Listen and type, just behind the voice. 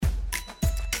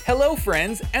Hello,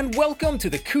 friends, and welcome to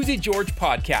the Koozy George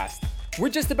podcast. We're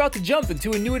just about to jump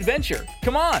into a new adventure.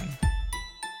 Come on!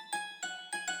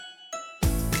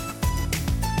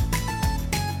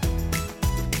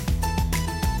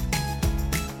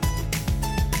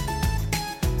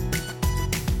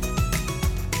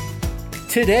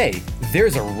 Today,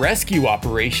 there's a rescue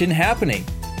operation happening.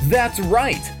 That's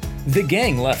right! The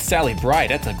gang left Sally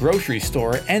Bright at the grocery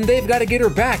store, and they've got to get her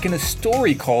back in a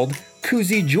story called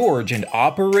Koozy George and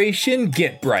Operation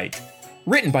Get Bright,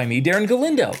 written by me, Darren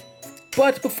Galindo.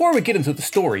 But before we get into the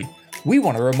story, we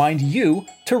want to remind you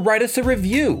to write us a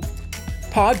review.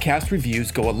 Podcast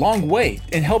reviews go a long way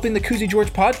in helping the Koozy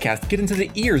George podcast get into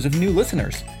the ears of new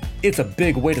listeners. It's a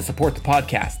big way to support the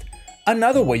podcast.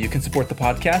 Another way you can support the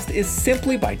podcast is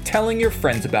simply by telling your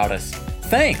friends about us.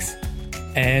 Thanks!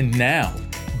 And now,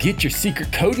 get your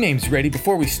secret code names ready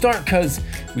before we start, cause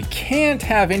we can't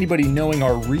have anybody knowing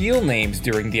our real names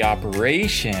during the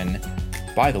operation.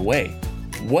 By the way,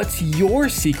 what's your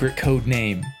secret code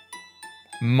name?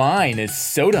 Mine is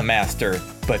Soda Master,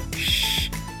 but shh,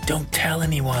 don't tell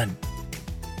anyone.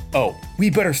 Oh, we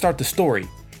better start the story.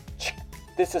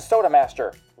 This is Soda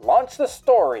Master. Launch the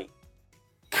story.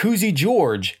 Koozy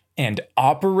George and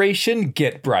Operation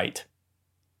Get Bright.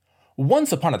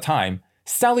 Once upon a time,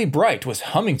 Sally Bright was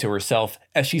humming to herself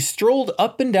as she strolled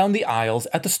up and down the aisles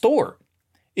at the store.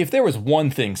 If there was one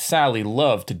thing Sally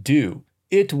loved to do,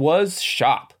 it was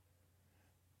shop.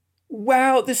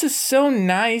 Wow, this is so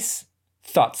nice,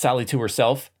 thought Sally to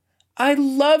herself. I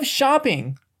love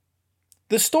shopping.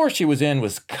 The store she was in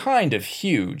was kind of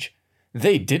huge.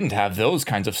 They didn't have those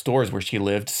kinds of stores where she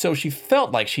lived, so she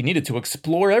felt like she needed to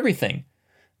explore everything.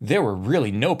 There were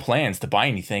really no plans to buy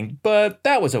anything, but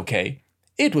that was okay.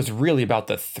 It was really about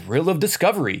the thrill of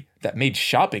discovery that made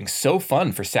shopping so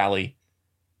fun for Sally.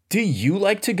 Do you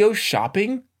like to go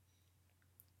shopping?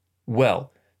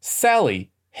 Well,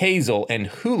 Sally, Hazel, and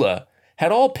Hula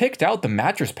had all picked out the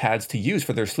mattress pads to use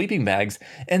for their sleeping bags,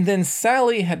 and then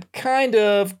Sally had kind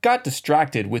of got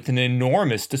distracted with an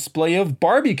enormous display of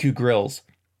barbecue grills.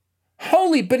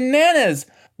 Holy bananas!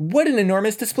 What an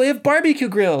enormous display of barbecue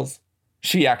grills!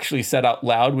 She actually said out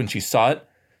loud when she saw it.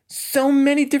 So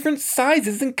many different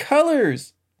sizes and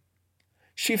colors!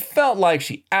 She felt like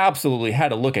she absolutely had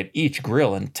to look at each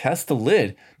grill and test the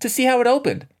lid to see how it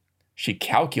opened. She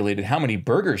calculated how many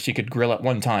burgers she could grill at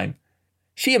one time.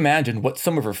 She imagined what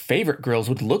some of her favorite grills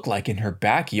would look like in her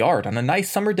backyard on a nice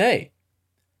summer day.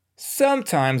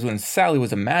 Sometimes when Sally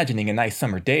was imagining a nice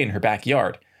summer day in her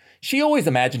backyard, she always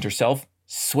imagined herself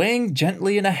swaying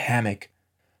gently in a hammock.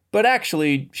 But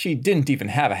actually, she didn't even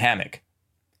have a hammock.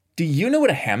 Do you know what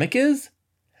a hammock is?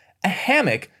 A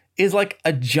hammock is like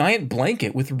a giant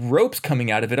blanket with ropes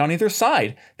coming out of it on either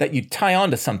side that you tie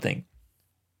onto something.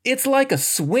 It's like a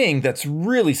swing that's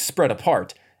really spread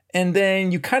apart, and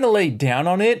then you kind of lay down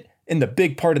on it in the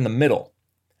big part in the middle.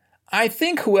 I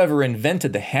think whoever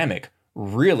invented the hammock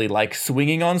really liked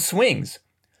swinging on swings.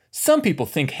 Some people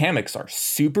think hammocks are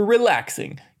super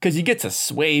relaxing because you get to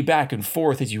sway back and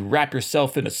forth as you wrap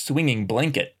yourself in a swinging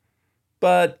blanket.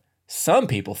 But some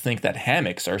people think that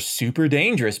hammocks are super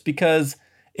dangerous because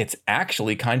it's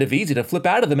actually kind of easy to flip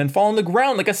out of them and fall on the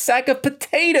ground like a sack of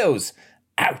potatoes.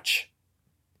 Ouch!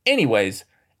 Anyways,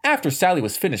 after Sally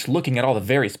was finished looking at all the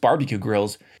various barbecue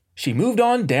grills, she moved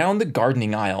on down the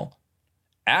gardening aisle.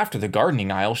 After the gardening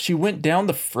aisle, she went down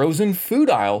the frozen food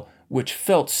aisle, which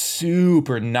felt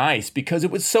super nice because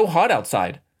it was so hot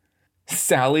outside.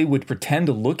 Sally would pretend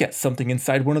to look at something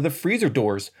inside one of the freezer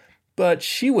doors, but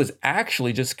she was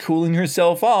actually just cooling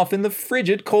herself off in the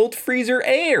frigid cold freezer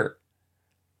air.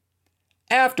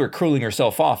 After cooling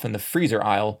herself off in the freezer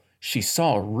aisle, she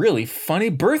saw a really funny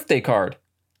birthday card.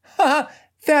 Haha,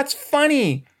 that's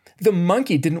funny! The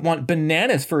monkey didn't want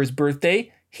bananas for his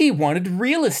birthday, he wanted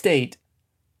real estate,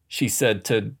 she said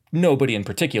to nobody in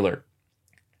particular.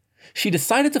 She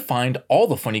decided to find all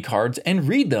the funny cards and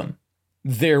read them.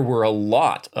 There were a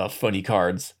lot of funny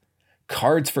cards.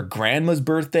 Cards for grandma's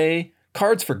birthday,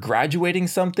 cards for graduating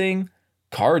something,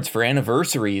 cards for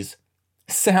anniversaries.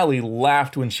 Sally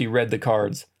laughed when she read the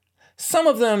cards. Some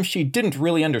of them she didn't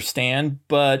really understand,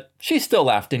 but she still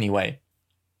laughed anyway.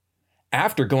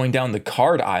 After going down the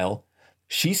card aisle,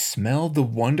 she smelled the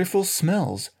wonderful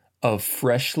smells of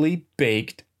freshly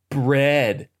baked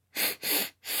bread.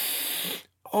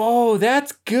 Oh,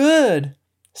 that's good,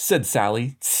 said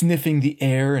Sally, sniffing the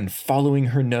air and following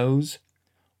her nose.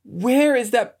 Where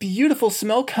is that beautiful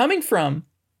smell coming from?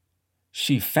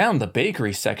 She found the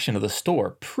bakery section of the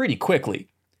store pretty quickly.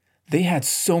 They had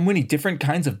so many different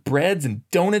kinds of breads and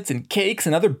donuts and cakes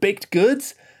and other baked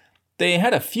goods. They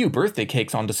had a few birthday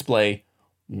cakes on display.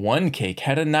 One cake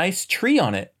had a nice tree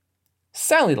on it.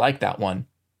 Sally liked that one.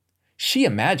 She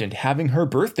imagined having her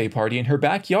birthday party in her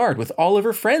backyard with all of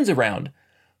her friends around.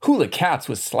 Hula Cats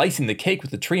was slicing the cake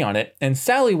with the tree on it, and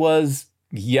Sally was,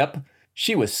 yep,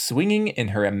 she was swinging in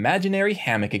her imaginary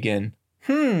hammock again.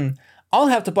 I'll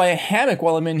have to buy a hammock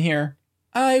while I'm in here.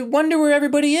 I wonder where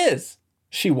everybody is,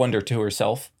 she wondered to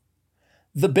herself.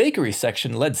 The bakery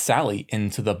section led Sally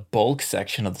into the bulk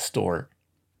section of the store.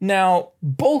 Now,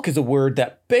 bulk is a word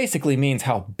that basically means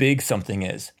how big something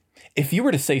is. If you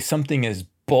were to say something is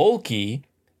bulky,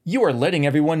 you are letting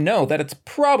everyone know that it's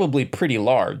probably pretty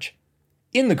large.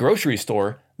 In the grocery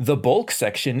store, the bulk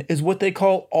section is what they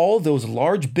call all those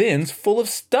large bins full of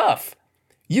stuff.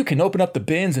 You can open up the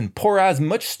bins and pour as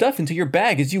much stuff into your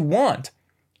bag as you want.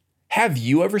 Have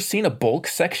you ever seen a bulk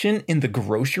section in the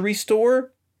grocery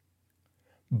store?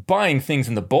 Buying things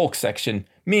in the bulk section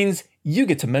means you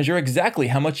get to measure exactly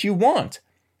how much you want.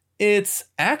 It's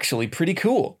actually pretty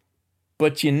cool.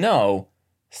 But you know,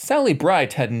 Sally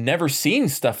Bright had never seen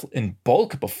stuff in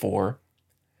bulk before.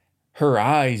 Her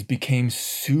eyes became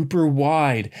super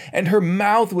wide, and her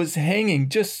mouth was hanging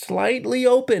just slightly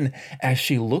open as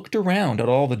she looked around at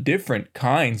all the different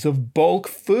kinds of bulk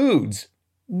foods.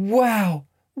 Wow,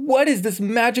 what is this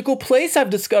magical place I've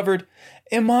discovered?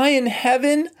 Am I in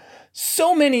heaven?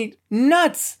 So many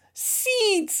nuts,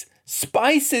 seeds,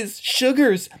 spices,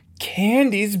 sugars,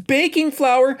 candies, baking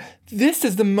flour. This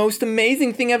is the most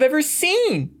amazing thing I've ever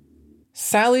seen.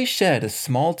 Sally shed a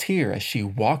small tear as she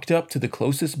walked up to the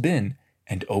closest bin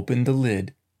and opened the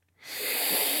lid.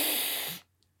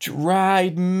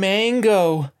 Dried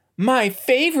mango, my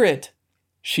favorite,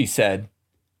 she said.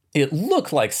 It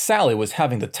looked like Sally was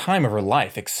having the time of her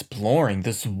life exploring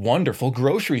this wonderful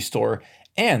grocery store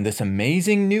and this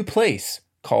amazing new place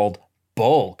called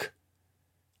Bulk.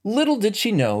 Little did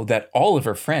she know that all of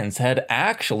her friends had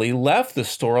actually left the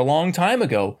store a long time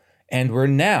ago and were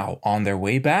now on their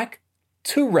way back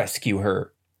to rescue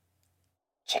her.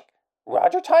 Chick,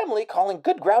 Roger Timely calling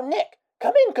Good Ground Nick.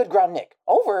 Come in, Good Ground Nick.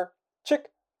 Over.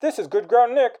 Chick, this is Good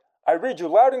Ground Nick. I read you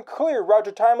loud and clear,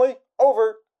 Roger Timely.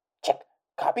 Over. Chick,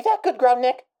 copy that, Good Ground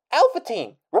Nick. Alpha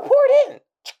Team, report in.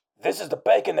 Chick, this is the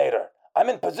Baconator. I'm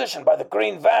in position by the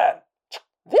green van. Chick,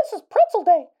 this is Pretzel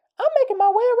Day. I'm making my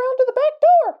way around to the back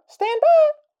door. Stand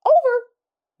by.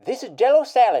 Over. This is Jello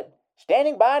Salad,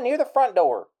 standing by near the front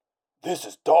door. This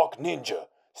is Dark Ninja,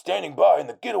 standing by in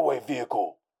the getaway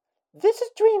vehicle. This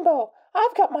is Dreambow.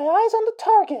 I've got my eyes on the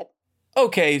target.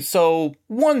 Okay, so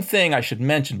one thing I should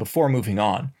mention before moving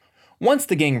on. Once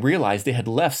the gang realized they had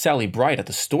left Sally Bright at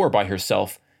the store by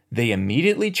herself, they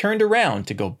immediately turned around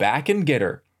to go back and get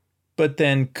her. But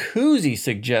then Koozy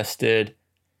suggested,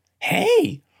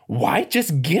 hey, why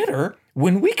just get her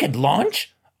when we could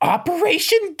launch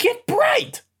Operation Get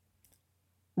Bright?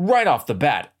 Right off the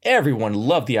bat, everyone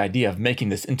loved the idea of making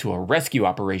this into a rescue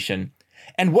operation.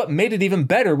 And what made it even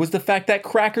better was the fact that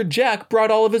Cracker Jack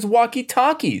brought all of his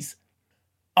walkie-talkies.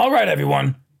 All right,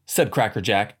 everyone, said Cracker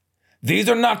Jack. These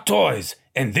are not toys,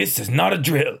 and this is not a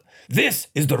drill. This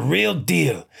is the real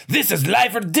deal. This is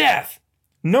life or death.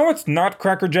 No, it's not,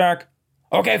 Cracker Jack.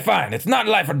 Okay, fine, it's not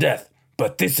life or death,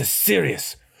 but this is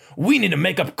serious. We need to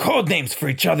make up code names for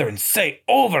each other and say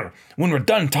over when we're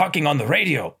done talking on the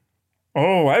radio.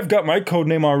 Oh, I've got my code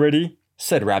name already,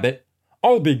 said Rabbit.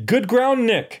 I'll be Good Ground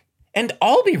Nick. And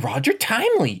I'll be Roger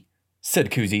Timely,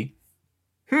 said Koozy.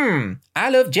 I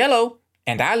love Jello,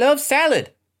 and I love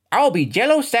salad. I'll be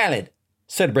Jello Salad,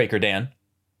 said Breaker Dan.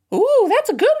 Ooh, that's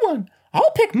a good one.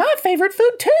 I'll pick my favorite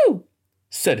food too,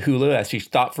 said Hula as she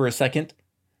thought for a second.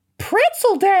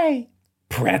 Pretzel Day.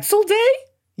 Pretzel Day?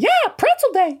 Yeah,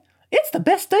 Pretzel Day. It's the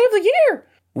best day of the year.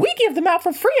 We give them out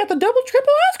for free at the Double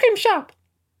Triple Ice Cream Shop.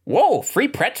 Whoa, free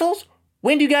pretzels?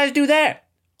 When do you guys do that?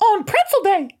 On Pretzel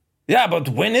Day. Yeah, but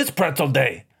when is Pretzel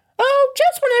Day? Oh,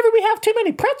 just whenever we have too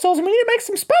many pretzels and we need to make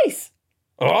some space.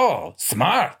 Oh,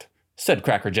 smart, said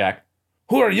Cracker Jack.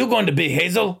 Who are you going to be,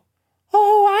 Hazel?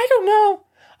 Oh, I don't know.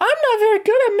 I'm not very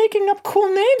good at making up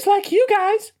cool names like you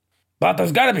guys. But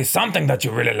there's got to be something that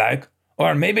you really like.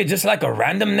 Or maybe just like a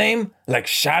random name, like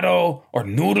Shadow, or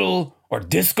Noodle, or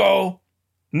Disco.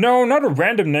 No, not a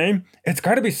random name. It's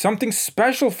got to be something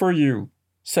special for you,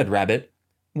 said Rabbit.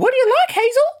 What do you like,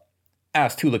 Hazel?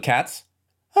 Asked Hula Cats.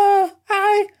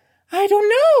 I don't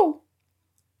know,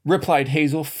 replied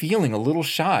Hazel, feeling a little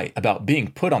shy about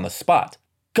being put on the spot.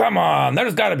 Come on,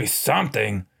 there's got to be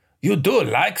something. You do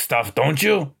like stuff, don't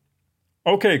you?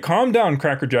 Okay, calm down,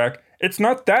 Cracker Jack. It's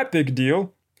not that big a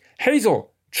deal.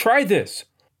 Hazel, try this.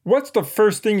 What's the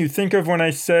first thing you think of when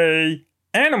I say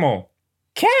animal?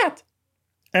 Cat.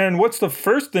 And what's the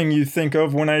first thing you think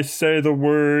of when I say the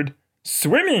word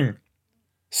swimming?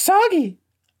 Soggy.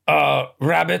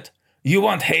 Rabbit, You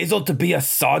want Hazel to be a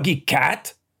soggy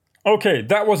cat? Okay,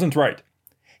 that wasn't right.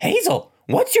 Hazel,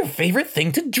 what's your favorite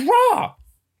thing to draw?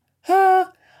 I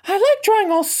like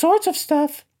drawing all sorts of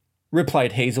stuff,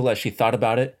 replied Hazel as she thought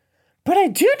about it. But I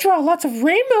do draw lots of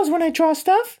rainbows when I draw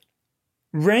stuff.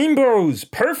 Rainbows!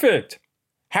 Perfect!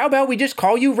 How about we just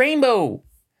call you Rainbow?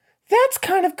 That's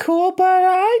kind of cool, but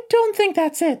I don't think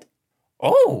that's it.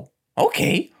 Oh,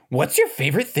 okay. What's your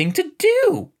favorite thing to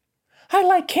do? I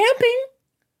like camping.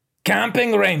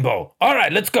 Camping Rainbow. All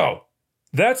right, let's go.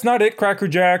 That's not it, Cracker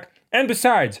Jack. And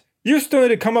besides, you still need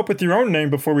to come up with your own name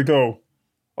before we go.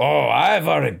 Oh, I've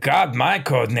already got my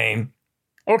code name.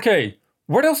 Okay,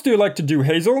 what else do you like to do,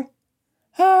 Hazel?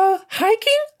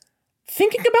 Hiking?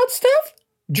 Thinking about stuff?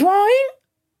 Drawing?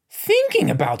 Thinking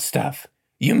about stuff?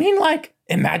 You mean like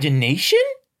imagination?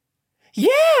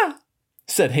 Yeah,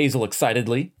 said Hazel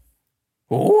excitedly.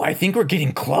 Oh, I think we're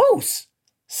getting close,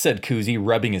 said Koozy,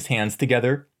 rubbing his hands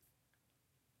together.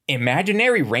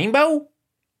 Imaginary rainbow?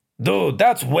 Dude,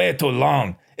 that's way too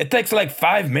long. It takes like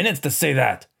 5 minutes to say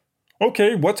that.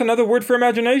 Okay, what's another word for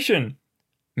imagination?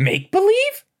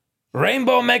 Make-believe?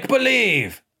 Rainbow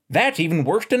make-believe. That's even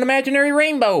worse than imaginary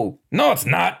rainbow. No, it's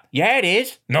not. Yeah, it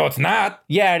is. No, it's not.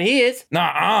 Yeah, it is.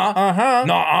 Nuh-uh. Uh-huh.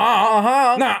 Nuh-uh.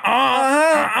 Uh-huh. Nuh-uh.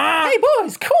 Uh-uh. Hey,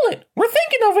 boys, cool it. We're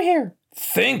thinking over here.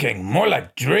 Thinking, more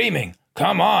like dreaming.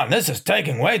 Come on, this is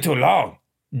taking way too long.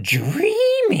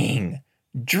 Dreaming.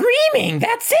 Dreaming,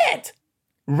 that's it.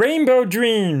 Rainbow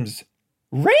dreams.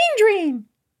 Rain dream.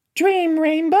 Dream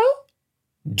rainbow.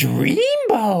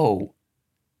 Dreambow.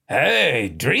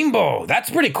 Hey, Dreambow, that's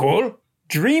pretty cool.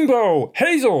 Dreambow.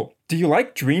 Hazel, do you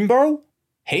like Dreambow?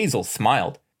 Hazel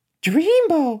smiled.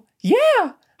 Dreambow.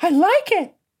 Yeah, I like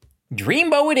it.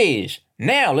 Dreambow it is.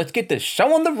 Now let's get this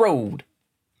show on the road.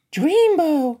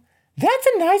 Dreambow. That's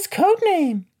a nice code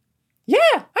name. Yeah,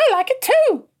 I like it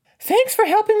too. Thanks for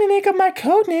helping me make up my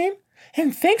code name.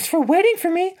 And thanks for waiting for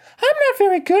me. I'm not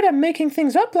very good at making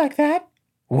things up like that.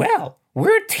 Well,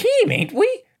 we're a team, ain't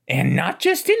we? And not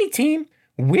just any team.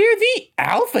 We're the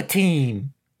Alpha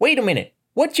Team. Wait a minute.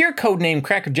 What's your code name,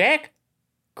 Cracker Jack?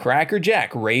 Cracker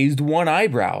Jack raised one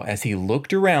eyebrow as he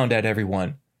looked around at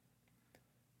everyone.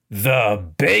 The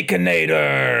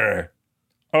Baconator.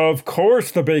 Of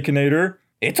course, the Baconator.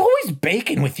 It's always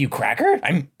bacon with you, Cracker.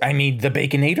 I mean, the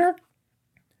Baconator.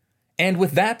 And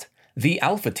with that, the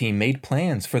Alpha Team made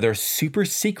plans for their super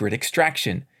secret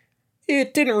extraction.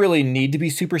 It didn't really need to be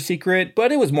super secret,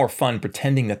 but it was more fun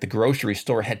pretending that the grocery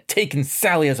store had taken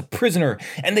Sally as a prisoner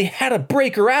and they had to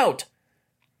break her out.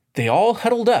 They all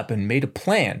huddled up and made a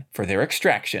plan for their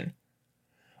extraction.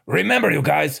 Remember, you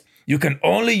guys, you can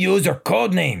only use your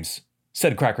code names,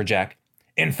 said Cracker Jack.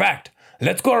 In fact,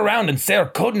 let's go around and say our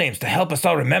code names to help us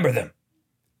all remember them.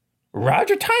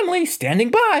 Roger Timely, standing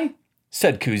by,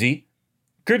 said Koozy.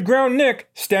 Good ground, Nick,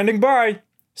 standing by,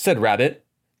 said Rabbit.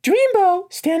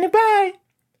 Dreambow, standing by,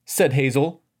 said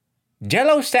Hazel.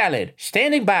 Jello Salad,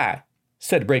 standing by,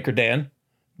 said Breaker Dan.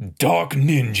 Dark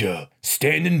Ninja,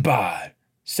 standing by,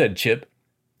 said Chip.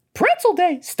 Pretzel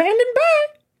Day, standing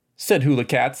by, said Hula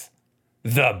Cats.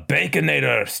 The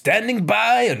Baconator, standing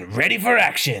by and ready for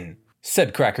action,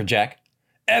 said Cracker Jack.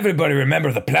 Everybody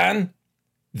remember the plan?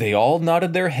 They all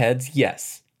nodded their heads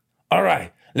yes. All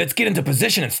right, let's get into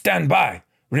position and stand by.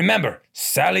 Remember,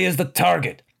 Sally is the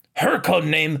target. Her code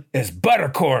name is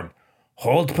Buttercorn.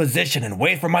 Hold position and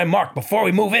wait for my mark before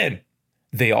we move in.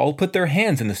 They all put their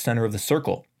hands in the center of the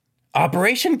circle.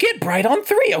 Operation Get Bright on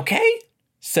 3, okay?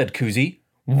 said Koozy.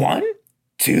 1,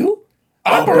 2,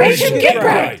 Operation Get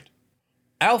Bright!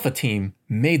 Alpha Team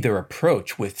made their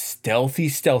approach with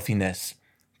stealthiness.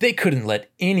 They couldn't let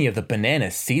any of the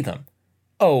bananas see them.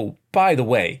 Oh, by the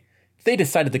way, they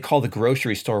decided to call the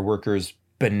grocery store workers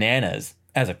Bananas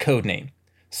as a code name.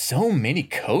 So many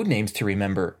code names to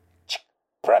remember.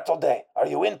 Pretzel Day, are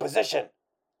you in position?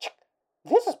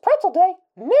 This is Pretzel Day.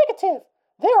 Negative.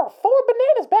 There are 4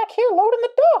 bananas back here loading the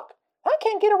dock. I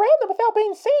can't get around them without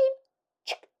being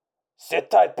seen. Sit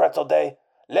tight, Pretzel Day.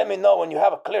 Let me know when you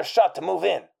have a clear shot to move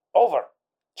in. Over.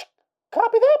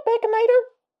 Copy that,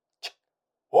 Baconator.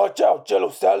 Watch out, Jello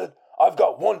Salad. I've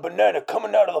got 1 banana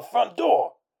coming out of the front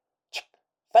door.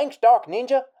 Thanks, Dark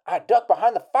Ninja. I ducked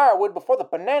behind the firewood before the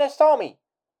banana saw me.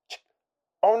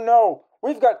 Oh no,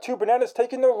 we've got 2 bananas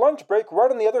taking their lunch break right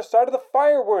on the other side of the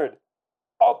firewood.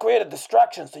 I'll create a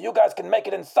distraction so you guys can make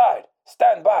it inside.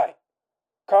 Stand by.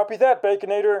 Copy that,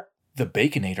 Baconator. The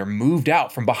Baconator moved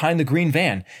out from behind the green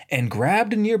van and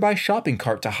grabbed a nearby shopping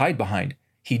cart to hide behind.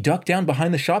 He ducked down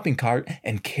behind the shopping cart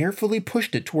and carefully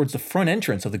pushed it towards the front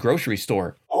entrance of the grocery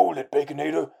store. Hold it,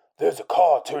 Baconator. There's a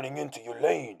car turning into your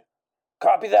lane.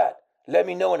 Copy that. Let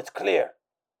me know when it's clear.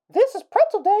 This is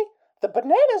Pretzel Day. The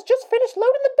bananas just finished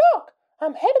loading the dock.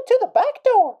 I'm headed to the back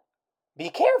door. Be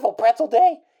careful, Pretzel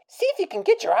Day. See if you can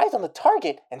get your eyes on the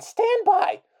target and stand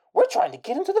by. We're trying to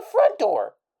get into the front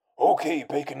door. Okay,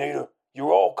 Baconator,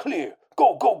 you're all clear.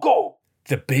 Go, go, go!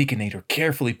 The Baconator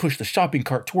carefully pushed the shopping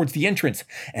cart towards the entrance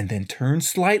and then turned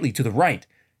slightly to the right.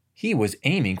 He was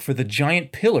aiming for the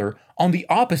giant pillar on the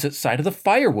opposite side of the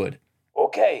firewood.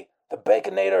 Okay, the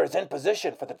Baconator is in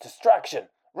position for the distraction.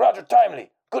 Roger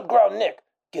Timely, good ground Nick.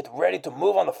 Get ready to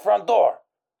move on the front door.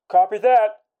 Copy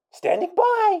that. Standing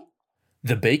by.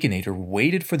 The Baconator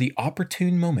waited for the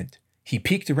opportune moment. He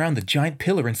peeked around the giant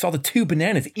pillar and saw the two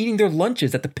bananas eating their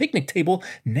lunches at the picnic table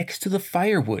next to the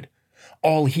firewood.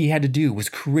 All he had to do was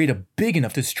create a big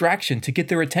enough distraction to get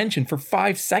their attention for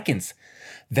 5 seconds.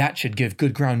 That should give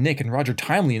Good Ground Nick and Roger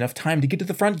Timely enough time to get to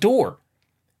the front door.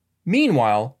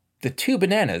 Meanwhile, the two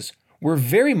bananas were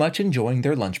very much enjoying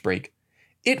their lunch break.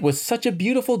 It was such a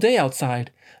beautiful day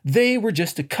outside. They were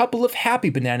just a couple of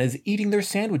happy bananas eating their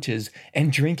sandwiches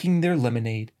and drinking their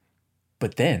lemonade.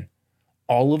 But then,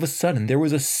 all of a sudden, there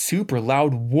was a super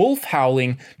loud wolf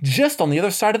howling just on the other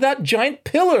side of that giant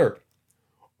pillar.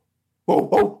 Oh,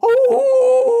 oh,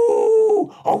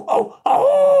 oh! Oh, oh,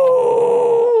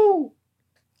 oh!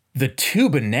 The two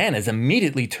bananas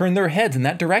immediately turned their heads in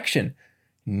that direction.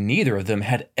 Neither of them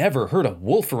had ever heard a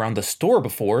wolf around the store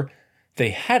before.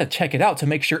 They had to check it out to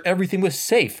make sure everything was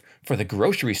safe for the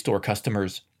grocery store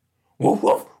customers. Woof,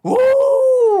 woof, woo!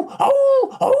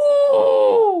 Oh,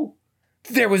 oh!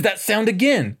 There was that sound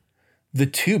again. The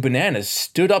two bananas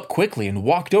stood up quickly and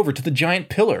walked over to the giant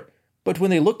pillar. But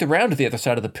when they looked around to the other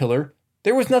side of the pillar,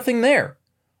 there was nothing there.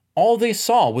 All they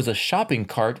saw was a shopping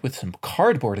cart with some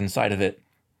cardboard inside of it.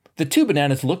 The two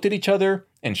bananas looked at each other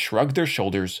and shrugged their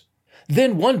shoulders.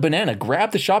 Then one banana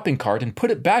grabbed the shopping cart and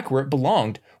put it back where it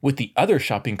belonged with the other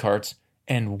shopping carts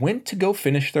and went to go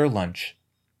finish their lunch.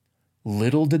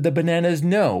 Little did the bananas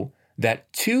know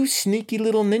that two sneaky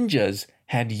little ninjas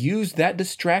had used that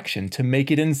distraction to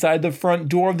make it inside the front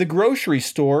door of the grocery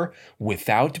store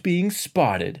without being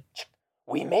spotted.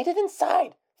 We made it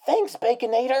inside. Thanks,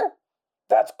 Baconator.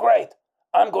 That's great.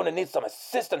 I'm going to need some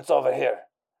assistance over here.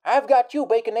 I've got you,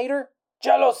 Baconator.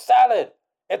 Jello salad!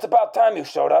 It's about time you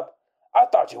showed up. I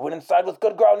thought you went inside with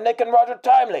Good Ground Nick and Roger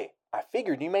Timely. I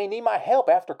figured you may need my help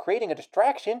after creating a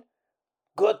distraction.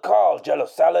 Good call, Jello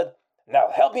salad. Now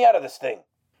help me out of this thing.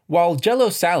 While Jello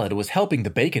Salad was helping the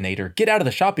Baconator get out of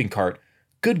the shopping cart,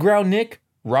 Good Ground Nick,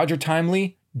 Roger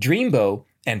Timely, Dreambow,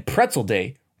 and Pretzel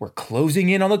Day were closing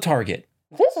in on the target.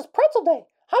 This is Pretzel Day.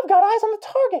 I've got eyes on the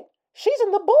target. She's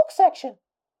in the bulk section.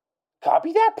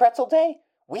 Copy that, Pretzel Day.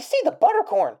 We see the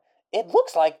buttercorn. It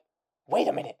looks like... Wait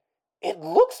a minute. It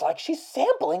looks like she's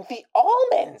sampling the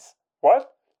almonds.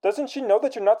 What? Doesn't she know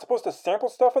that you're not supposed to sample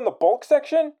stuff in the bulk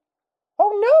section?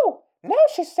 Oh no! Now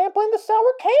she's sampling the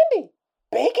sour candy.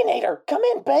 Baconator! Come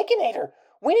in, Baconator!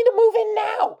 We need to move in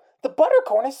now! The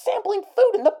buttercorn is sampling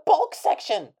food in the bulk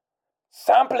section.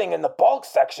 Sampling in the bulk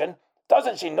section?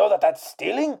 Doesn't she know that that's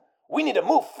stealing? We need to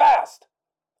move fast.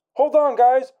 Hold on,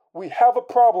 guys. We have a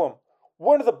problem.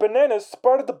 One of the bananas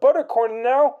spotted the buttercorn and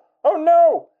now... Oh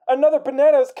no! Another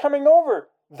banana is coming over.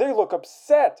 They look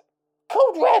upset.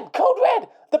 Code Red! Code Red!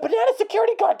 The banana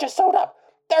security guard just showed up.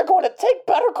 They're going to take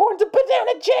Buttercorn to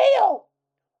banana jail.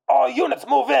 All units,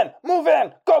 move in! Move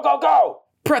in! Go, go, go!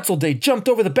 Pretzel Day jumped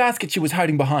over the basket she was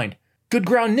hiding behind. Good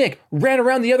Ground Nick ran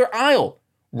around the other aisle.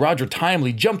 Roger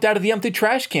Timely jumped out of the empty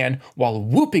trash can while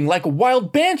whooping like a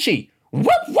wild banshee. Whoop,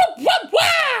 whoop, whoop,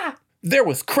 wah! There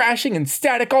was crashing and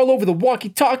static all over the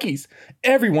walkie-talkies.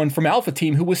 Everyone from Alpha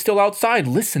Team who was still outside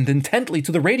listened intently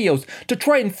to the radios to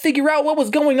try and figure out what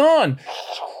was going on.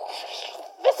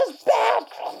 This is bad.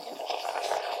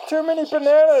 Too many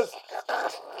bananas.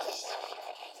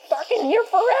 Stuck in here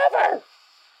forever.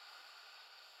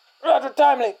 Roger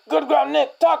Timely, Good Ground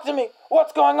Nick, talk to me.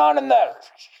 What's going on in there?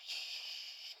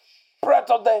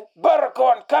 Pretzel Day,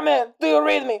 Buttercorn, come in. Do you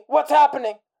read me? What's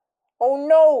happening? Oh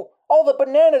no, all the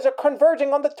bananas are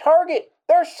converging on the target.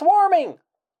 They're swarming.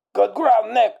 Good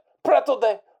Ground Nick, Pretzel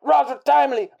Day, Roger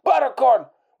Timely, Buttercorn.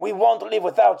 We won't leave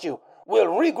without you. We'll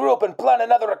regroup and plan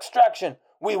another extraction.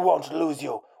 We won't lose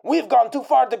you. We've gone too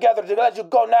far together to let you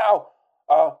go now.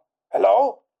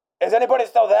 Hello? Is anybody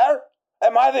still there?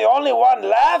 Am I the only one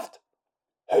left?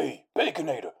 Hey,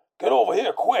 Baconator, get over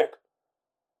here quick.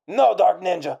 No, Dark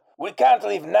Ninja, we can't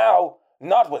leave now.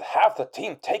 Not with half the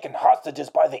team taken hostages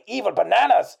by the evil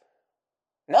bananas.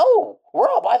 No, we're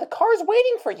all by the cars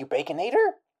waiting for you,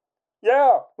 Baconator.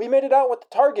 Yeah, we made it out with the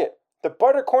target. The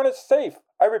buttercorn is safe.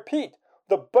 I repeat,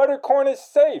 the buttercorn is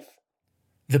safe.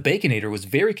 The Baconator was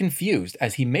very confused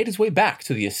as he made his way back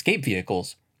to the escape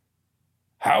vehicles.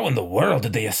 How in the world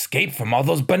did they escape from all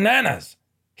those bananas?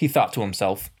 He thought to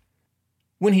himself.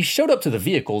 When he showed up to the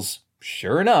vehicles,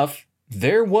 sure enough,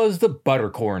 there was the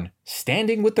Buttercorn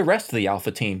standing with the rest of the Alpha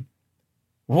team.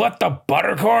 What the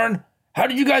Buttercorn? How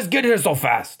did you guys get here so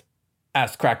fast?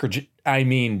 Asked the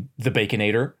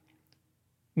Baconator.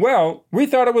 Well, we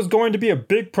thought it was going to be a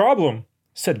big problem,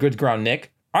 said Good Ground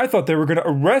Nick. I thought they were going to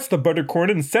arrest the Buttercorn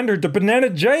and send her to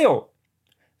banana jail.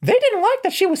 They didn't like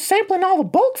that she was sampling all the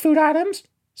bulk food items,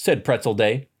 said Pretzel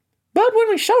Day. But when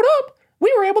we showed up,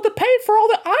 we were able to pay for all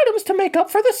the items to make up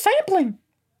for the sampling.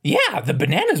 Yeah, the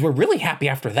bananas were really happy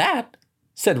after that,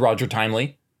 said Roger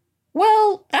Timely.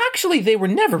 Well, actually, they were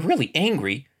never really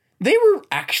angry. They were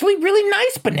actually really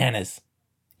nice bananas.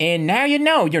 And now you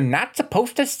know you're not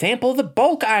supposed to sample the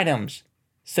bulk items,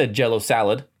 said Jello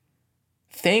Salad.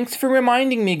 Thanks for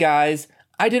reminding me, guys.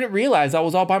 I didn't realize I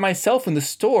was all by myself in the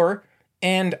store,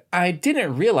 and I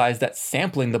didn't realize that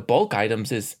sampling the bulk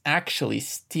items is actually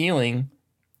stealing,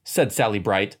 said Sally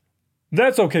Bright.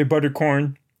 That's okay,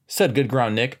 Buttercorn, said Good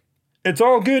Ground Nick. It's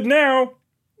all good now.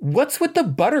 What's with the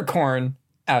Buttercorn?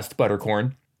 Asked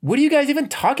Buttercorn. What are you guys even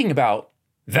talking about?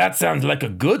 That sounds like a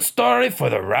good story for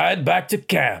the ride back to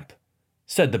camp,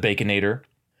 said the Baconator.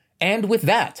 And with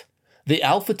that, the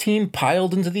Alpha team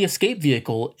piled into the escape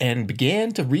vehicle and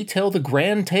began to retell the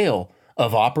grand tale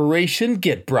of Operation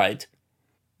Get Bright.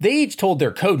 They each told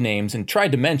their code names and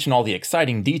tried to mention all the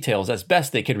exciting details as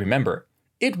best they could remember.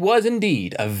 It was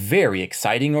indeed a very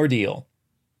exciting ordeal.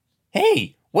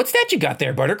 Hey, what's that you got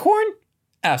there, Buttercorn?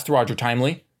 Asked Roger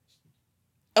Timely.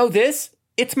 Oh, this?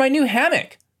 It's my new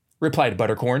hammock, replied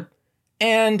Buttercorn.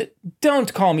 And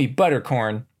don't call me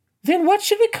Buttercorn. Then what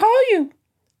should we call you?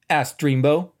 Asked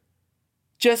Dreambo.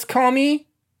 Just call me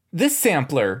the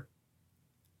Sampler.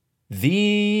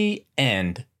 The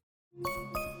end.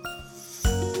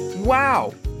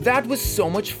 Wow, that was so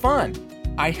much fun.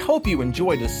 I hope you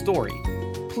enjoyed the story.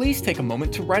 Please take a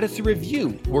moment to write us a review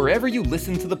wherever you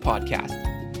listen to the podcast.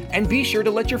 And be sure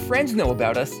to let your friends know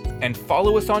about us and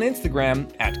follow us on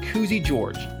Instagram at Koozy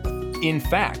George. In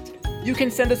fact, you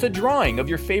can send us a drawing of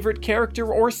your favorite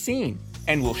character or scene,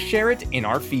 and we'll share it in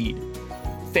our feed.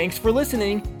 Thanks for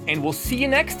listening, and we'll see you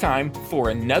next time for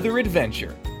another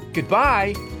adventure.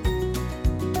 Goodbye!